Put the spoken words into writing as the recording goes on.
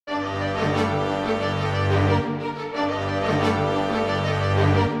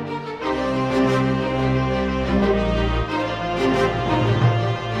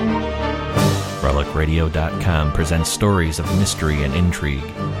TireRadio.com presents stories of mystery and intrigue,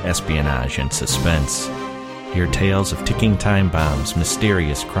 espionage and suspense. Hear tales of ticking time bombs,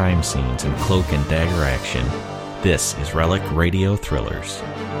 mysterious crime scenes, and cloak and dagger action. This is Relic Radio Thrillers.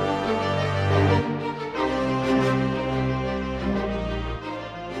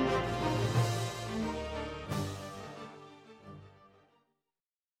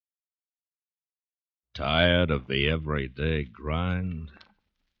 Tired of the everyday grind?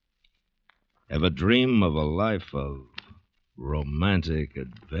 Ever dream of a life of romantic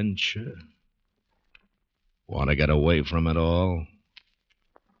adventure? Want to get away from it all?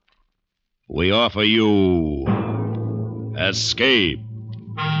 We offer you Escape.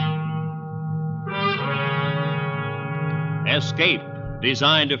 Escape,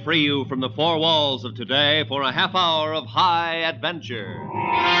 designed to free you from the four walls of today for a half hour of high adventure.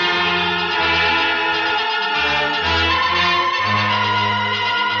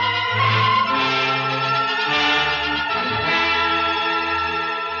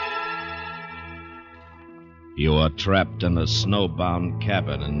 You are trapped in a snowbound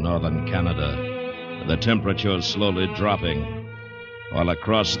cabin in northern Canada. The temperature is slowly dropping, while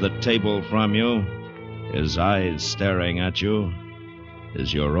across the table from you, his eyes staring at you,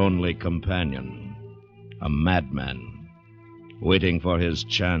 is your only companion, a madman, waiting for his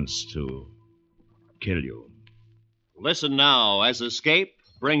chance to kill you. Listen now as Escape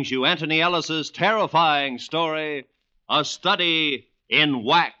brings you Anthony Ellis's terrifying story, A Study in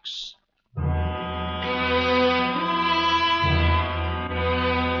Wax.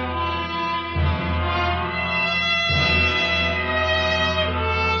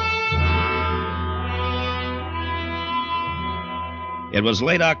 It was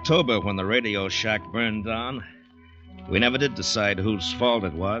late October when the radio shack burned down. We never did decide whose fault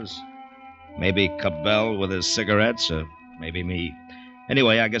it was. Maybe Cabell with his cigarettes, or maybe me.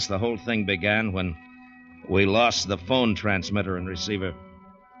 Anyway, I guess the whole thing began when we lost the phone transmitter and receiver.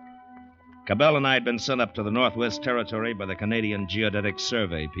 Cabell and I had been sent up to the Northwest Territory by the Canadian Geodetic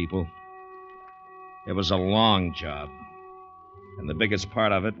Survey people. It was a long job, and the biggest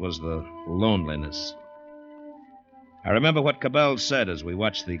part of it was the loneliness. I remember what Cabell said as we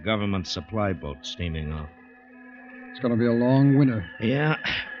watched the government supply boat steaming off. It's going to be a long winter. Yeah.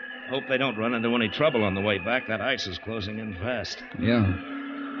 Hope they don't run into any trouble on the way back. That ice is closing in fast. Yeah.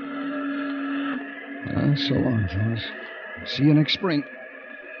 So long, fellas. See you next spring.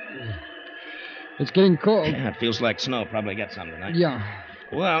 It's getting cold. Yeah, it feels like snow. Probably get some tonight. Yeah.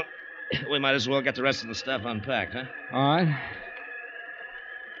 Well, we might as well get the rest of the stuff unpacked, huh? All right.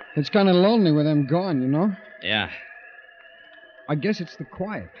 It's kind of lonely with them gone, you know? Yeah. I guess it's the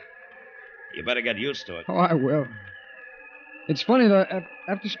quiet. You better get used to it. Oh, I will. It's funny, though,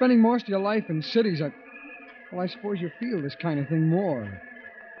 after spending most of your life in cities, I suppose you feel this kind of thing more.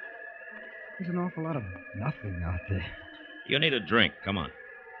 There's an awful lot of nothing out there. You need a drink. Come on.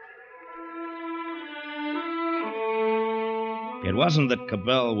 It wasn't that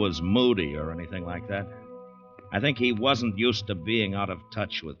Cabell was moody or anything like that. I think he wasn't used to being out of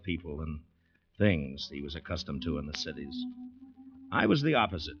touch with people and things he was accustomed to in the cities. I was the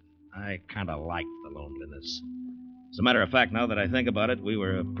opposite. I kind of liked the loneliness. As a matter of fact, now that I think about it, we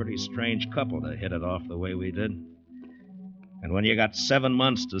were a pretty strange couple to hit it off the way we did. And when you got 7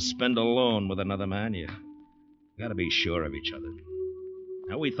 months to spend alone with another man, you got to be sure of each other.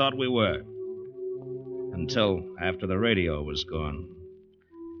 Now, we thought we were. Until after the radio was gone.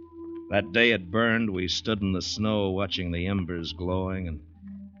 That day it burned, we stood in the snow watching the embers glowing and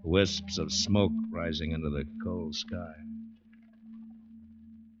wisps of smoke rising into the cold sky.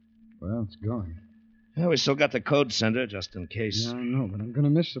 Well, it's gone. Yeah, we still got the code sender, just in case. Yeah, I know, but I'm going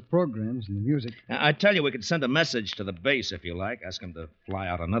to miss the programs and the music. I tell you, we could send a message to the base if you like. Ask him to fly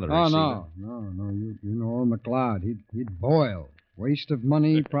out another receiver. No. You know old McLeod. He'd boil. Waste of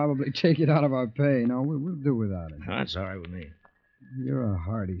money, probably take it out of our pay. No, we'll do without it. That's all right with me. You're a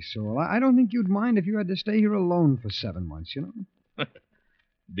hearty soul. I don't think you'd mind if you had to stay here alone for 7 months, you know?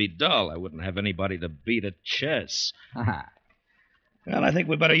 Be dull. I wouldn't have anybody to beat at chess. Ha. Well, I think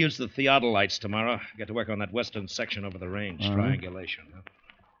we better use the theodolites tomorrow. Get to work on that western section over the range. Triangulation.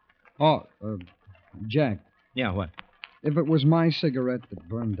 Huh? Oh, Jack. Yeah, what? If it was my cigarette that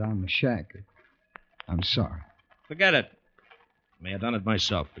burned down the shack, I'm sorry. Forget it. May have done it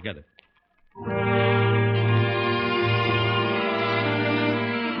myself. Forget it.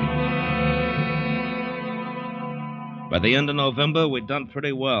 By the end of November, we'd done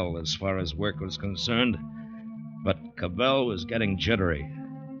pretty well as far as work was concerned. But Cabell was getting jittery.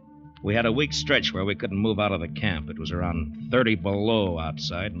 We had a week stretch where we couldn't move out of the camp. It was around 30 below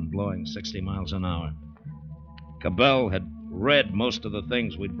outside and blowing 60 miles an hour. Cabell had read most of the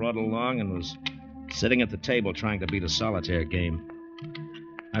things we'd brought along and was sitting at the table trying to beat a solitaire game.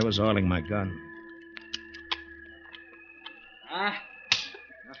 I was oiling my gun.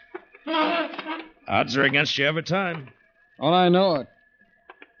 Odds are against you every time. Oh, I know it.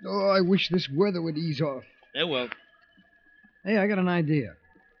 Oh, I wish this weather would ease off. It will. Hey, I got an idea.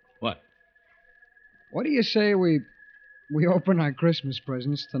 What? What do you say we open our Christmas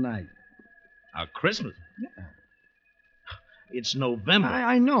presents tonight? Our Christmas? Yeah. It's November.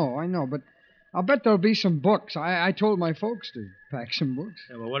 I know, but I'll bet there'll be some books. I told my folks to pack some books.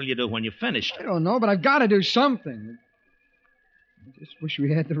 Yeah, well, what'll you do when you're finished? I don't know, but I've got to do something. I just wish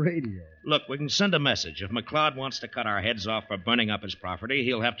we had the radio. Look, we can send a message. If McLeod wants to cut our heads off for burning up his property,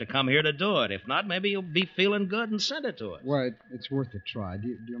 he'll have to come here to do it. If not, maybe he'll be feeling good and send it to us. Well, it's worth a try.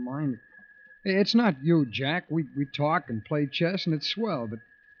 Do you mind? Hey, it's not you, Jack. We talk and play chess, and it's swell, but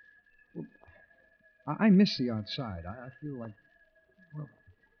well, I miss the outside. I feel like, well...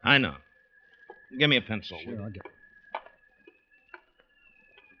 I know. Give me a pencil. Sure, I'll get it.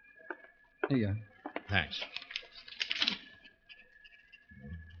 Here you are. Thanks.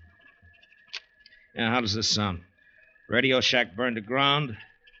 Yeah, how does this sound? Radio shack burned to ground.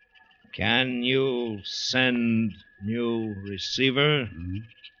 Can you send new receiver? Mm-hmm.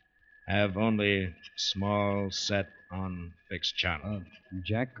 Have only small set on fixed channel.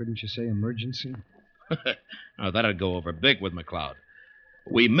 Jack, couldn't you say emergency? Oh, that'd go over big with McLeod.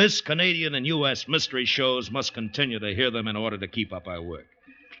 We miss Canadian and U.S. mystery shows, must continue to hear them in order to keep up our work.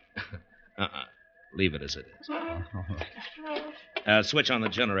 Leave it as it is. All right. Switch on the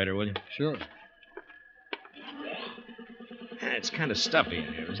generator, will you? Sure. It's kind of stuffy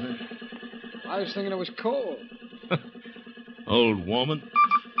in here, isn't it? I was thinking it was cold. Old woman.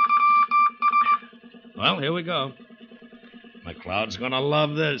 Well, here we go. McLeod's gonna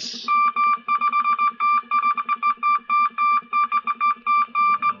love this.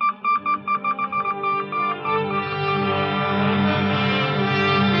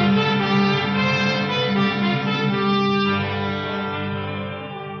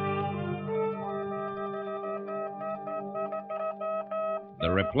 The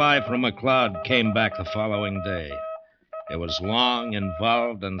reply from McLeod came back the following day. It was long,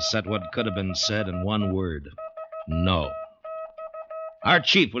 involved, and said what could have been said in one word. No. Our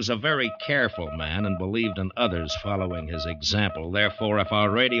chief was a very careful man and believed in others following his example. Therefore, if our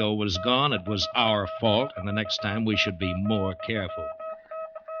radio was gone, it was our fault, and the next time we should be more careful.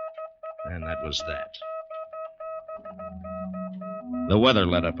 And that was that. The weather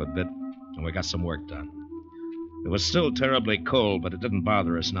let up a bit, and we got some work done. It was still terribly cold, but it didn't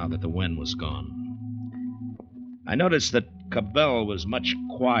bother us now that the wind was gone. I noticed that Cabell was much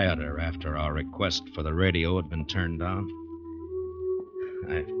quieter after our request for the radio had been turned on.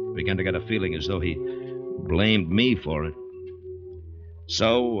 I began to get a feeling as though he blamed me for it.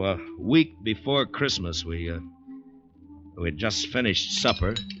 So, a week before Christmas, we'd just finished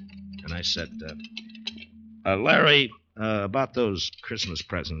supper, and I said, Larry, about those Christmas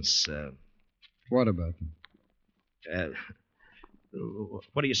presents. What about them?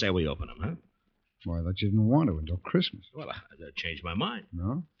 What do you say we open them, huh? Why, I thought you didn't want to until Christmas. Well, I changed my mind.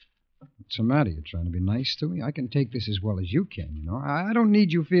 No? What's the matter? You trying to be nice to me? I can take this as well as you can, you know. I don't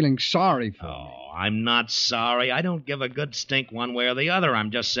need you feeling sorry for me. Oh, I'm not sorry. I don't give a good stink one way or the other. I'm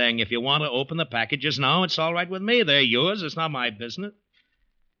just saying if you want to open the packages now, it's all right with me. They're yours. It's not my business.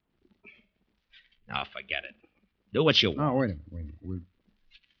 Now, forget it. Do what you want. Oh, wait a minute. Will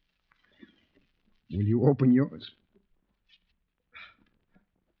you open yours?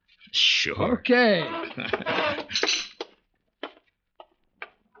 Sure. Okay.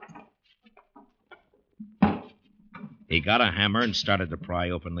 He got a hammer and started to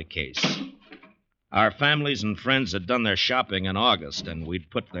pry open the case. Our families and friends had done their shopping in August, and we'd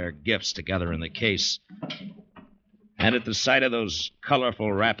put their gifts together in the case. And at the sight of those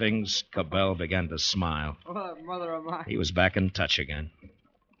colorful wrappings, Cabell began to smile. Oh, mother of mine. He was back in touch again.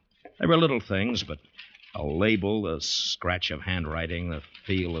 They were little things, but a label, a scratch of handwriting, the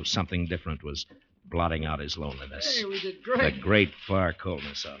feel of something different was blotting out his loneliness. Hey, we did great. The great far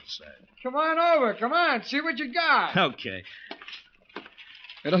coldness outside. Come on over. Come on. See what you got. Okay.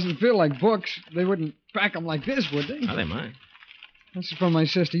 It doesn't feel like books. They wouldn't pack them like this, would they? Oh, they might. This is from my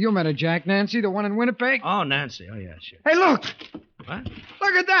sister. You met her, Jack. Nancy, the one in Winnipeg? Oh, Nancy. Oh, yeah, sure. Hey, look. What?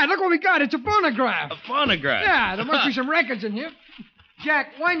 Look at that. Look what we got. It's a phonograph. A phonograph? Yeah, there must be some records in here.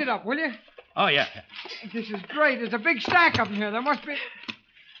 Jack, wind it up, will you? Oh, yeah. This is great. There's a big stack up in here. There must be...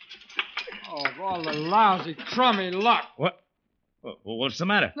 Oh, of all the lousy, crummy luck. What? Well, what's the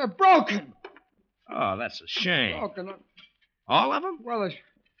matter? They're broken. Oh, that's a shame. Broken. All of them? Well, there's...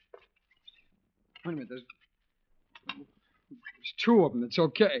 Wait a minute. There's two of them. It's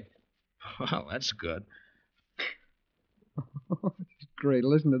okay. Well, that's good. Great.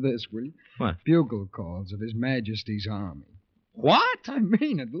 Listen to this, will you? What? Bugle calls of His Majesty's Army. What? I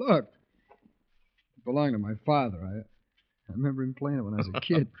mean it. Look. It belonged to my father. I remember him playing it when I was a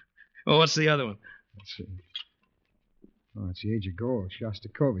kid. Well, what's the other one? Let's see. Oh, it's The Age of Gold,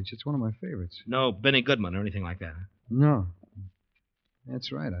 Shostakovich. It's one of my favorites. No Benny Goodman or anything like that, huh? No.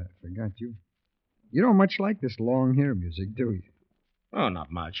 That's right. I forgot you. You don't much like this long hair music, do you? Oh, not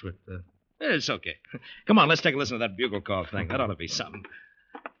much, but it's okay. Come on, let's take a listen to that bugle call thing. That ought to be something.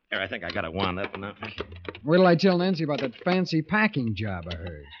 Here, I think I got it wound up enough. Wait till I tell Nancy about that fancy packing job I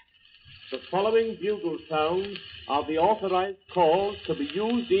heard. The following bugle sounds are the authorized calls to be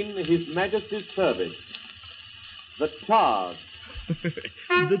used in His Majesty's service. The charge.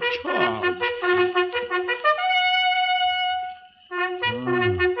 The charge.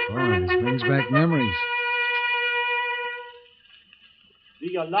 Oh, boy, this brings back memories.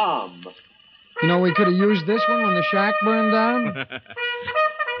 The alarm. You know, we could have used this one when the shack burned down.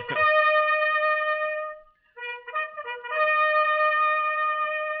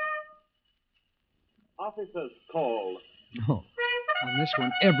 Officer's call. No. On this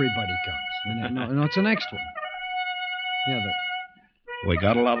one, everybody comes. No, it's the next one. Yeah, We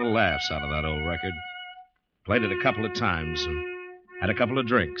got a lot of laughs out of that old record. Played it a couple of times and had a couple of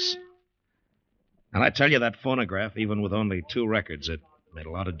drinks. And I tell you, that phonograph, even with only 2 records, it made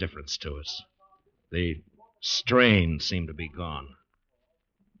a lot of difference to us. The strain seemed to be gone.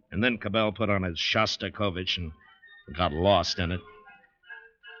 And then Cabell put on his Shostakovich and got lost in it.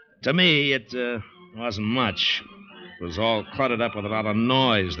 To me, it wasn't much. It was all cluttered up with a lot of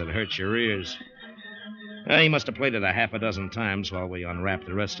noise that hurt your ears. He must have played it a half a dozen times while we unwrapped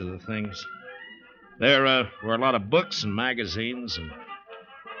the rest of the things. There were a lot of books and magazines, and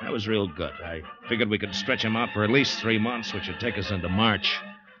that was real good. I figured we could stretch him out for at least 3 months, which would take us into March.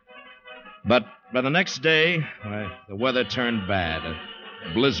 But by the next day, the weather turned bad.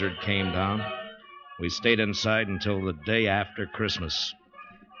 A blizzard came down. We stayed inside until the day after Christmas.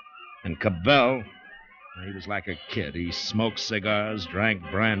 And Cabell, he was like a kid. He smoked cigars, drank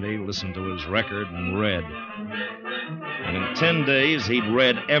brandy, listened to his record, and read. And in 10 days, he'd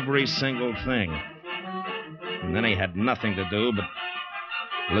read every single thing. And then he had nothing to do but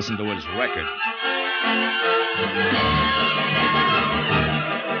listen to his record.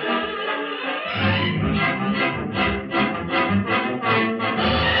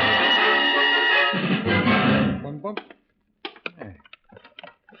 bum. Hey.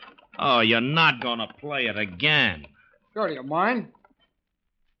 Oh, you're not going to play it again. Sure, do you mind?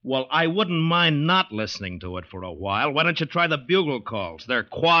 Well, I wouldn't mind not listening to it for a while. Why don't you try the bugle calls? They're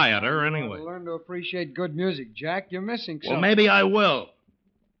quieter anyway. Well, learn to appreciate good music, Jack. You're missing something. Well, maybe I will.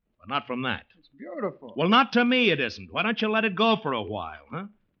 But not from that. It's beautiful. Well, not to me it isn't. Why don't you let it go for a while, huh?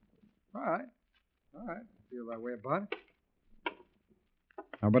 All right. Feel that way about it.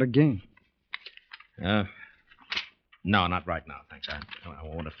 How about a game? No, not right now, thanks. I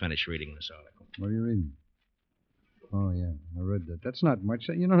want to finish reading this article. What are you reading? Oh, yeah, I read that. That's not much.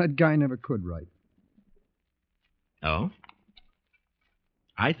 You know, that guy never could write. Oh?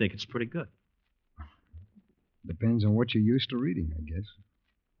 I think it's pretty good. Depends on what you're used to reading, I guess.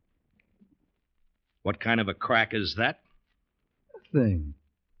 What kind of a crack is that? Nothing.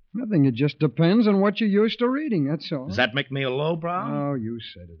 It just depends on what you're used to reading, that's all. Does that make me a lowbrow? Oh, you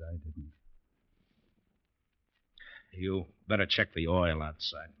said it. I didn't. You better check the oil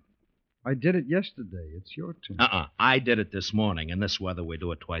outside. I did it yesterday. It's your turn. I did it this morning. In this weather, we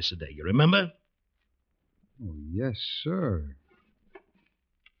do it twice a day. You remember? Oh, yes, sir.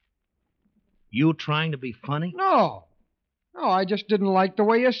 You trying to be funny? No, I just didn't like the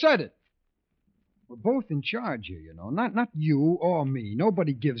way you said it. We're both in charge here, you know. Not you or me.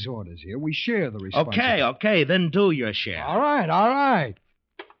 Nobody gives orders here. We share the responsibility. Okay. Then do your share. All right.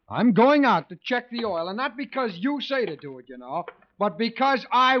 I'm going out to check the oil, and not because you say to do it, you know, but because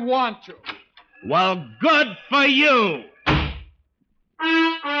I want to. Well, good for you!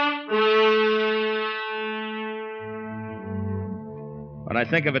 When I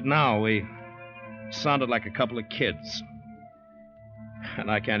think of it now, we sounded like a couple of kids.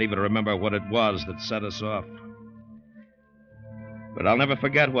 And I can't even remember what it was that set us off. But I'll never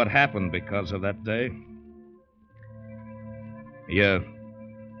forget what happened because of that day. You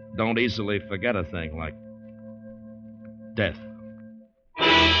don't easily forget a thing like death.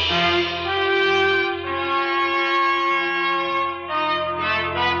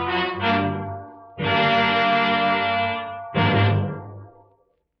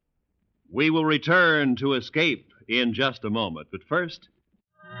 We will return to Escape in just a moment, but first...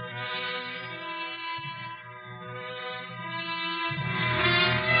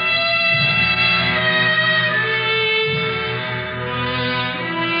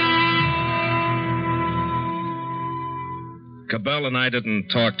 Cabell and I didn't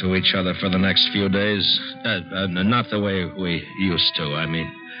talk to each other for the next few days. Not the way we used to, I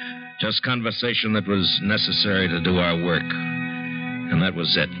mean. Just conversation that was necessary to do our work. And that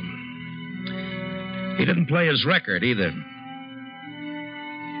was it. He didn't play his record either.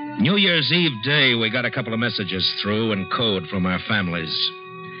 New Year's Eve day, we got a couple of messages through in code from our families.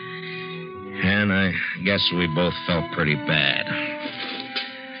 And I guess we both felt pretty bad.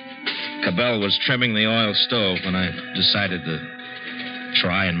 Cabell was trimming the oil stove when I decided to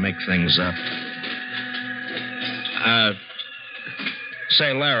try and make things up.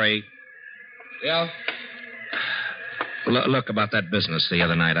 Say, Larry. Yeah? Look about that business the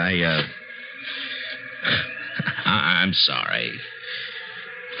other night. I'm sorry.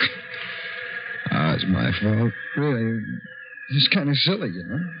 It's my fault. Really. It's kind of silly, you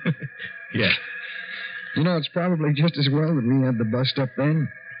know? Yeah. You know, it's probably just as well that we had the bust up then.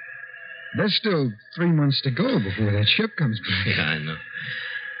 There's still 3 months to go before that ship comes back. Yeah, I know.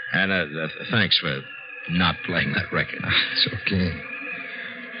 And thanks for not playing that record. It's okay.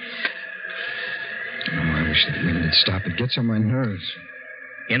 Oh, I wish that wind would stop. It gets on my nerves.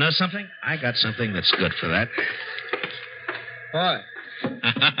 You know something? I got something that's good for that. What?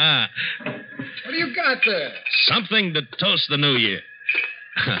 What do you got there? Something to toast the new year.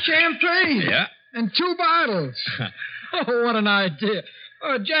 Champagne. Yeah. And 2 bottles. Oh, what an idea.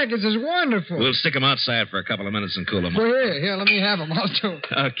 Oh, Jack, this is wonderful. We'll stick them outside for a couple of minutes and cool them off. Well, here, let me have them. I'll do it.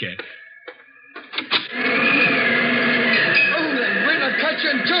 Okay. Oh, the wind will cut you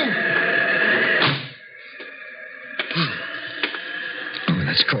in 2. Oh,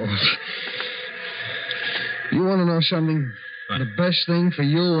 that's cold. You want to know something? What? The best thing for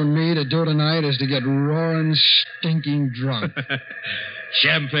you and me to do tonight is to get roaring, stinking drunk.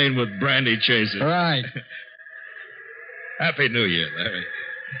 Champagne with brandy chaser. Right. Happy New Year, Larry.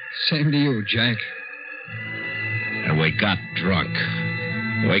 Same to you, Jack. And we got drunk.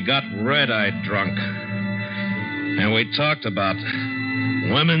 We got red-eyed drunk. And we talked about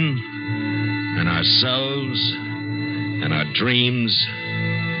women and ourselves and our dreams.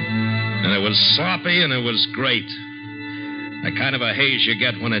 And it was sloppy and it was great. The kind of a haze you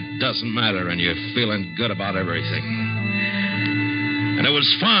get when it doesn't matter and you're feeling good about everything. And it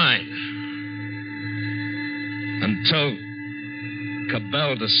was fine. Until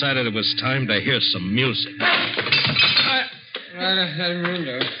Cabell decided it was time to hear some music. I didn't mean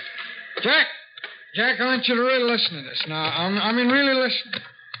to. Jack, I want you to really listen to this. Now, I mean, really listen.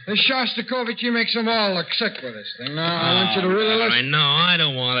 This Shostakovich, he makes them all look sick with this thing. Now, I want you to really listen. I know. I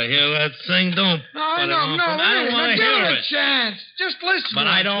don't want to hear that thing. Don't. No, I don't want to hear give it. a chance. Just listen. But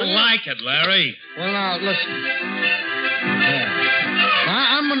I don't like it, Larry. Well, now, listen. Yeah.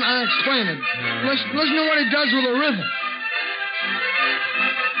 I'm going to explain it. Listen to what he does with the rhythm.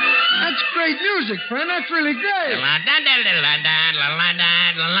 That's great music, friend. That's really great. That's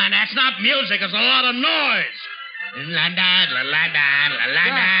not music. It's a lot of noise. It's a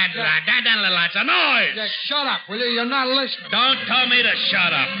noise. Jack, shut up, will you? You're not listening. Don't tell me to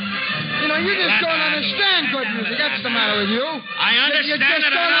shut up. You know, you just don't understand good music. That's the matter with you. I understand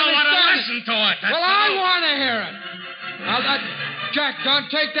it. I don't want to listen to it. Well, I want to hear it. Now, Jack, don't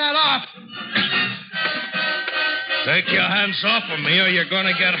take that off. Take your hands off of me or you're going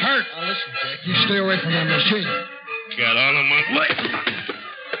to get hurt. Now, listen, Jack. You stay away from that machine. Get out of my way.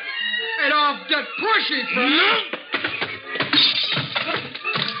 Hey, don't get pushy, friend.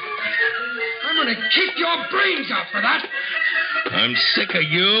 I'm going to kick your brains out for that. I'm sick of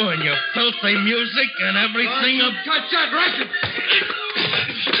you and your filthy music and everything. Don't touch that record.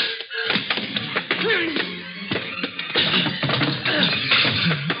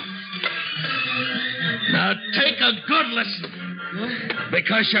 Now take a good listen.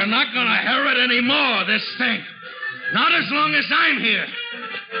 Because you're not going to hear it anymore, this thing. Not as long as I'm here.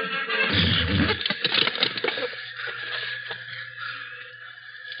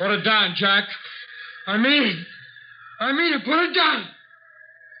 Put it down, Jack. I mean it. Put it down.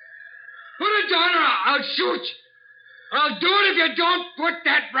 Put it down or I'll shoot. I'll do it if you don't put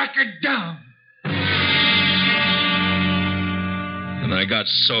that record down. And I got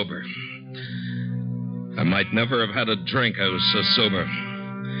sober. I might never have had a drink. I was so sober.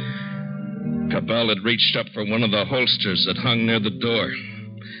 Cabell had reached up for one of the holsters that hung near the door.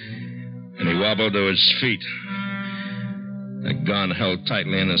 And he wobbled to his feet. The gun held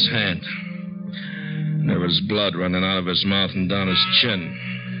tightly in his hand. There was blood running out of his mouth and down his chin.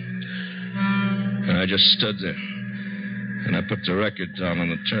 And I just stood there. And I put the record down on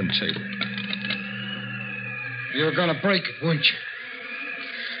the turntable. You were going to break it, weren't you?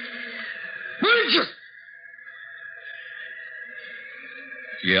 Weren't you?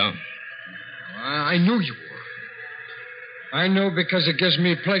 Yeah. I knew you were. I know because it gives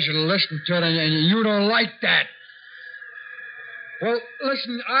me pleasure to listen to it, and you don't like that. Well,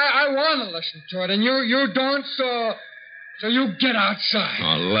 listen, I want to listen to it, and you don't, so you get outside.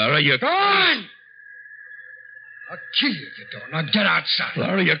 Oh, Larry, Go on! I'll kill you if you don't. Now get outside.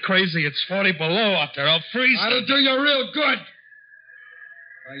 Larry, you're crazy. It's 40 below out there. I'll freeze. That'll do you real good.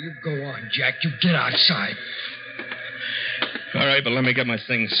 Now, you go on, Jack. You get outside. All right, but let me get my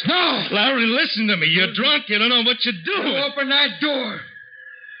things. No! Larry, listen to me. You're drunk. You don't know what you're doing. You open that door.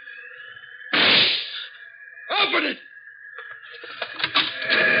 Open it!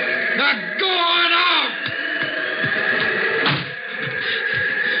 Now go on out!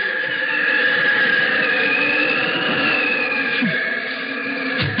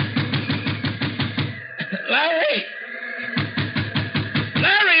 Larry!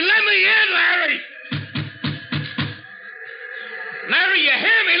 Larry, let me in, Larry! Larry, you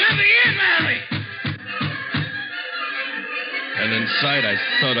hear me? Let me in, Larry! And inside, I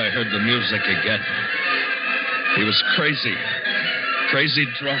thought I heard the music again. He was crazy. Crazy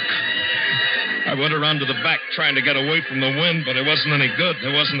drunk. I went around to the back trying to get away from the wind, but it wasn't any good.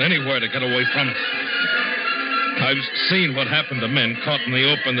 There wasn't anywhere to get away from it. I've seen what happened to men caught in the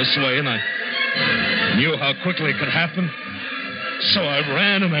open this way, and I knew how quickly it could happen. So I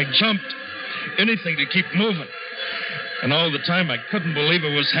ran and I jumped. Anything to keep moving. And all the time, I couldn't believe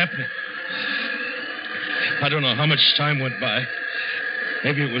it was happening. I don't know how much time went by.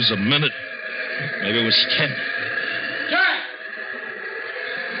 Maybe it was a minute. Maybe it was 10. Jack!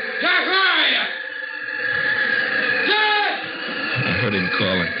 Jack, where are you? Jack! I heard him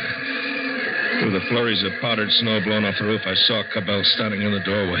calling. Through the flurries of powdered snow blown off the roof, I saw Cabell standing in the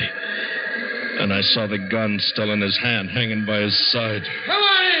doorway. And I saw the gun still in his hand, hanging by his side. Come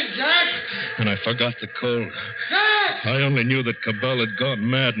on in, Jack! And I forgot the cold. Jack! I only knew that Cabell had gone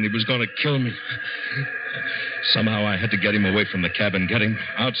mad and he was going to kill me. Somehow I had to get him away from the cabin, get him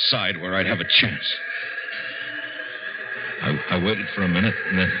outside where I'd have a chance. I waited for a minute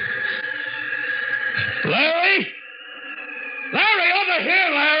and then... Larry! Larry, over here,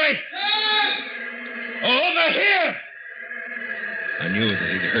 Larry! Jack! Over here! I knew that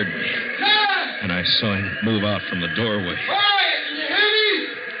he'd heard me. Jack! And I saw him move out from the doorway. Where are you? Can you hear me?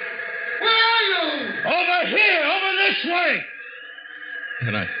 Where are you? Over here! Over this way!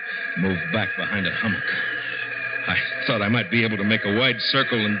 And I moved back behind a hummock. I thought I might be able to make a wide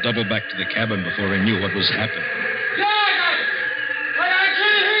circle and double back to the cabin before I knew what was happening. Jack, I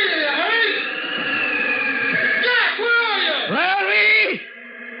can't hear you. Hurry! Jack, where are you? Larry!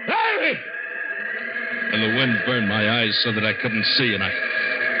 Larry! And the wind burned my eyes so that I couldn't see, and I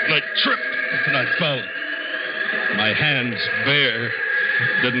tripped and I fell. My hands bare,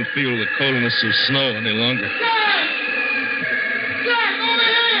 didn't feel the coldness of snow any longer. Jack! Jack, over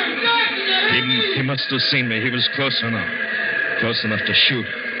here! Jack, can you hear me? He must have seen me. He was close enough to shoot.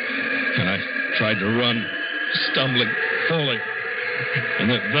 And I tried to run, stumbling, falling. And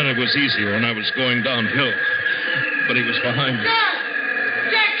then it was easier, and I was going downhill. But he was behind me. Jack!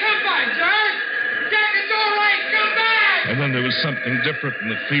 Jack, come back, Jack! Jack, it's all right. Come back! And then there was something different in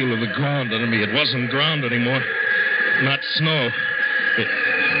the feel of the ground under me. It wasn't ground anymore. Not snow.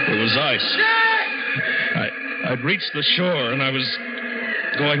 It was ice. Jack! I'd reached the shore, and I was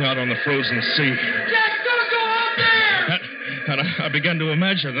going out on the frozen sea. Jack, don't go out there! And I began to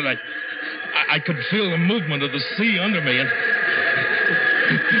imagine that I could feel the movement of the sea under me, and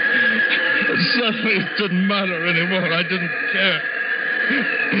suddenly it didn't matter anymore. I didn't care.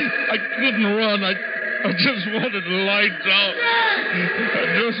 I couldn't run. I just wanted to lie down. Jack! I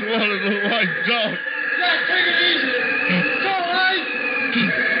just wanted to lie down. Jack, take it easy. It's all right.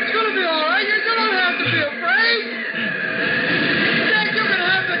 It's going to be all right. You don't have to be afraid. Jack, you can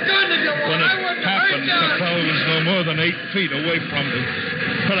have the gun if you want. When I it wouldn't happened, hurt you. Capel was no more than 8 feet away from me.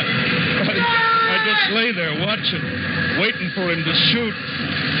 But I just lay there watching, waiting for him to shoot.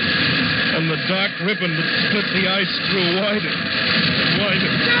 And the dark ribbon that split the ice grew wider and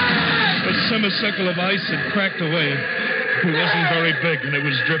wider. A semicircle of ice had cracked away. It wasn't very big, and it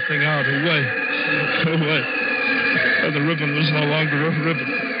was drifting out away. And the ribbon was no longer a ribbon.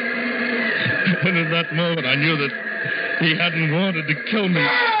 And in that moment, I knew that he hadn't wanted to kill me.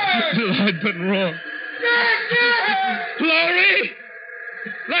 That I'd been wrong. Larry!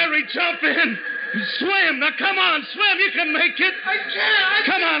 Larry, jump in! Swim! Now, come on, swim! You can make it! I can't!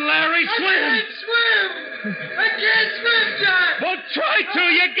 Come on, Larry, swim! I can't swim, Jack! Well, try to!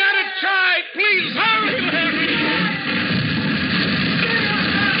 You gotta try! Please, hurry, Larry!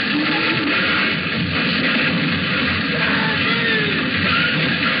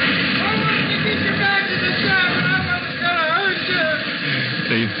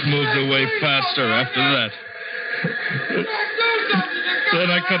 They moved away faster after that. Then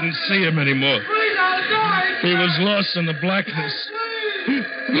I couldn't see him anymore. He was lost in the blackness.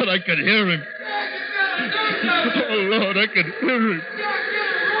 But I could hear him. Oh, Lord, I could hear him.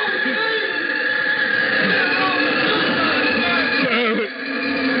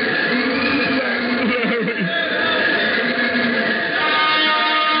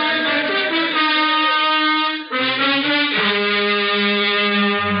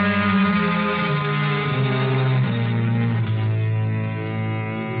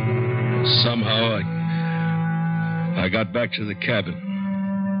 Somehow I got back to the cabin.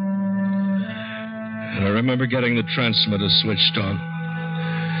 And I remember getting the transmitter switched on,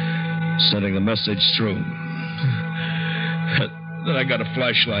 sending the message through. Then I got a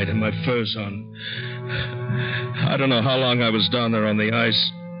flashlight and my furs on. I don't know how long I was down there on the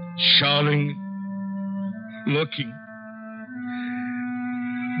ice, shouting, looking.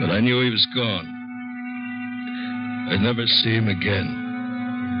 But I knew he was gone. I'd never see him again.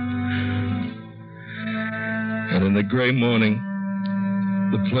 And in the gray morning,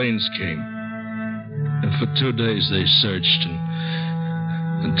 the planes came. And for 2 days they searched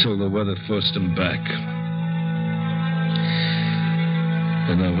until the weather forced them back.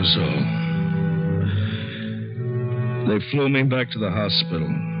 And that was all. They flew me back to the hospital.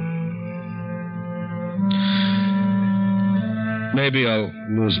 Maybe I'll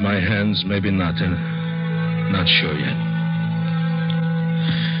lose my hands, maybe not. Not sure yet.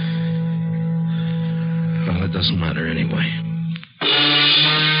 Well, it doesn't matter anyway.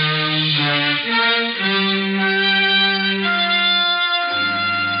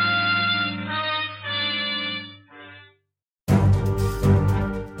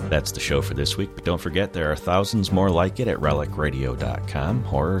 That's the show for this week, but don't forget there are thousands more like it at relicradio.com.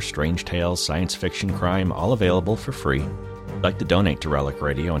 Horror, strange tales, science fiction, crime, all available for free. If you'd like to donate to Relic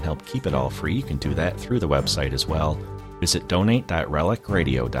Radio and help keep it all free, you can do that through the website as well. Visit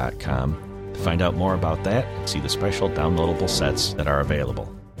donate.relicradio.com to find out more about that and see the special downloadable sets that are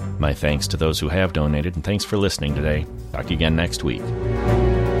available. My thanks to those who have donated, and thanks for listening today. Talk to you again next week.